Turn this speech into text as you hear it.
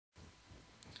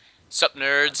Sup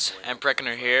nerds,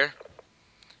 Empreckner here.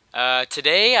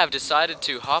 Today I've decided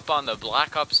to hop on the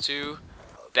Black Ops 2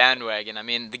 bandwagon. I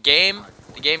mean, the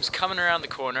game's coming around the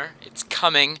corner. It's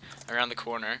coming around the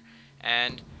corner,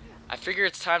 and I figure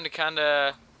it's time to kind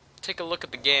of take a look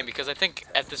at the game, because I think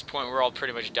at this point we're all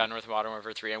pretty much done with Modern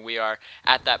Warfare 3, and we are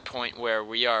at that point where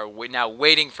we are now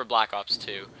waiting for Black Ops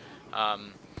 2.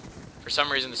 For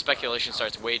some reason the speculation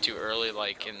starts way too early,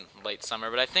 like in late summer,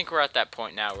 but I think we're at that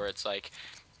point now where it's like,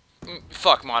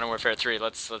 fuck Modern Warfare 3,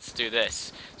 let's do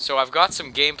this. So I've got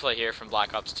some gameplay here from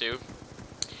Black Ops 2.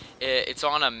 It's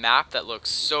on a map that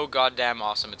looks so goddamn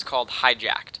awesome. It's called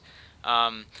Hijacked.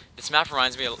 This map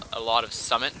reminds me a lot of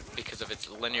Summit because of its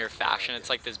linear fashion. It's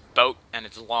like this boat, and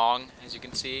it's long, as you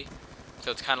can see.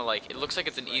 So it's kind of like, it looks like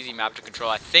it's an easy map to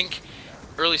control. I think,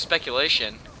 early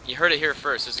speculation, you heard it here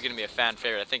first, this is going to be a fan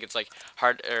favorite. I think it's like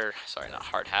Hijacked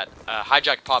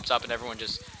pops up and everyone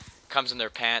just comes in their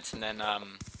pants and then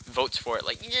votes for it,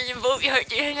 like, you vote, you're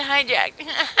hijacked,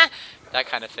 that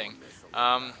kind of thing.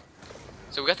 So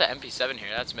we got the MP7 here,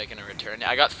 that's making a return.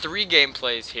 I got 3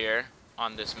 gameplays here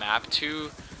on this map.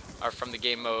 2 are from the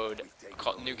game mode,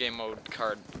 new game mode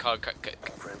called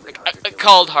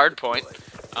Hardpoint,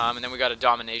 and then we got a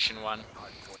domination one.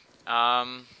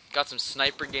 Got some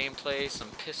sniper gameplay, some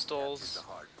pistols.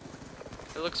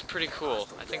 It looks pretty cool.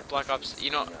 I think Black Ops,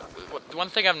 you know, one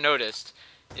thing I've noticed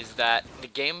is that the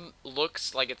game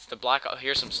looks like it's the Black Ops,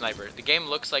 here's some sniper. The game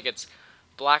looks like it's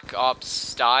Black Ops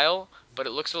style, but it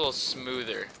looks a little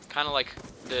smoother. Kind of like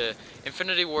the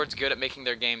Infinity Ward's good at making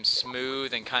their game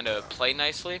smooth and kind of play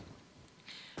nicely,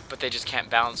 but they just can't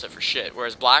balance it for shit.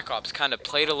 Whereas Black Ops kind of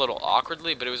played a little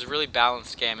awkwardly, but it was a really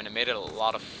balanced game and it made it a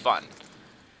lot of fun.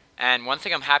 And one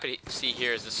thing I'm happy to see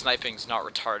here is the sniping's not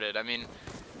retarded. I mean,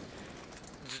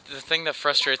 the thing that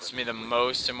frustrates me the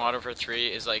most in Modern Warfare 3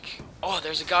 is like, oh,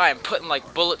 there's a guy, I'm putting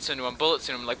like bullets into him,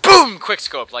 like boom,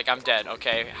 quickscope, like I'm dead.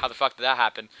 Okay, how the fuck did that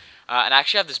happen? And I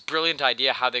actually have this brilliant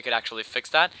idea how they could actually fix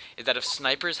that, is that if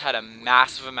snipers had a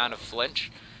massive amount of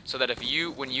flinch, so that if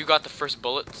when you got the first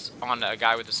bullets on a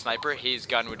guy with a sniper, his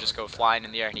gun would just go flying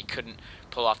in the air and he couldn't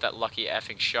pull off that lucky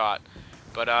effing shot.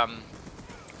 But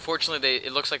fortunately,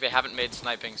 it looks like they haven't made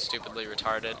sniping stupidly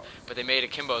retarded, but they made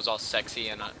akimbos all sexy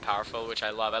and powerful, which I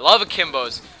love. I love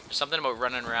akimbos. There's something about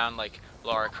running around like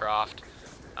Lara Croft.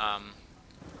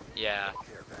 Yeah,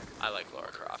 I like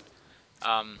Lara Croft.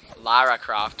 Lara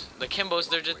Croft. The akimbos,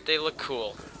 they look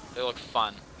cool. They look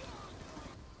fun.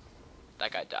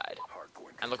 That guy died.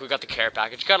 And look, we got the care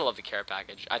package. Gotta love the care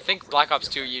package. I think Black Ops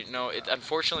 2, you know,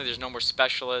 unfortunately there's no more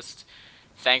specialists.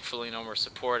 Thankfully, no more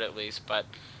support at least, but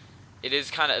it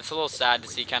is it's a little sad to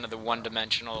see kind of the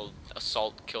one-dimensional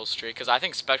assault kill streak, because I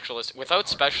think without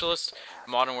specialists,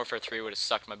 Modern Warfare 3 would have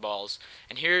sucked my balls.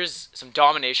 And here's some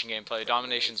domination gameplay.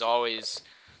 Domination's always,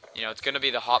 you know, it's going to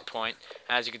be the hot point.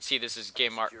 And as you can see, this is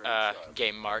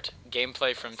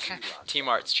gameplay from Team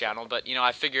Art's channel. But, you know,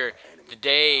 I figure the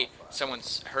day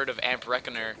someone's heard of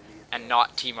Empreckner and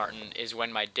not Team Martin is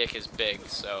when my dick is big,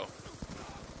 so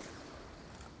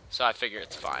I figure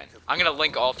it's fine. I'm going to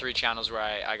link all 3 channels where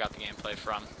I got the gameplay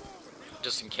from,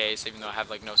 just in case, even though I have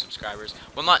like no subscribers.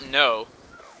 Well, not no,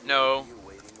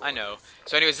 I know.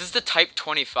 So anyways, this is the Type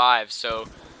 25, so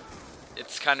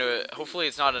it's kind of, hopefully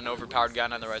it's not an overpowered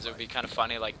gun, otherwise it would be kind of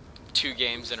funny, like 2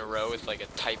 games in a row with like a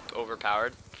Type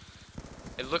overpowered.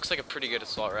 It looks like a pretty good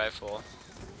assault rifle,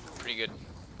 pretty good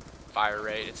fire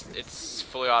rate. It's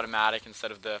fully automatic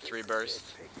instead of the 3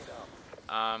 burst.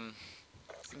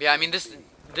 Yeah, I mean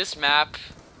this map,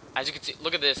 as you can see,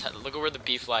 look at this, look at where the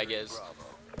B flag is.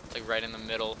 It's like right in the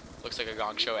middle, looks like a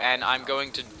gong show. And I'm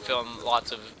going to film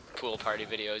lots of pool party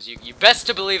videos. You best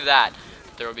to believe that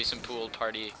there will be some pool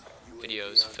party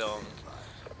videos filmed.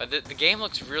 But the game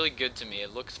looks really good to me.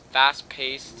 It looks fast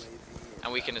paced,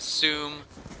 and we can assume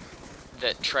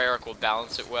that Treyarch will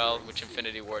balance it well, which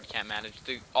Infinity Ward can't manage.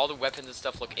 All the weapons and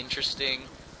stuff look interesting.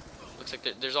 Looks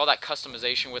like there's all that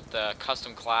customization with the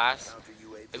custom class.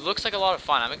 It looks like a lot of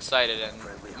fun. I'm excited, and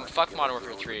fuck Modern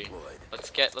Warfare 3. Let's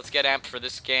get amped for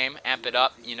this game. Amp it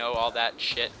up, you know, all that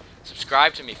shit.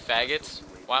 Subscribe to me, faggots.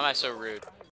 Why am I so rude?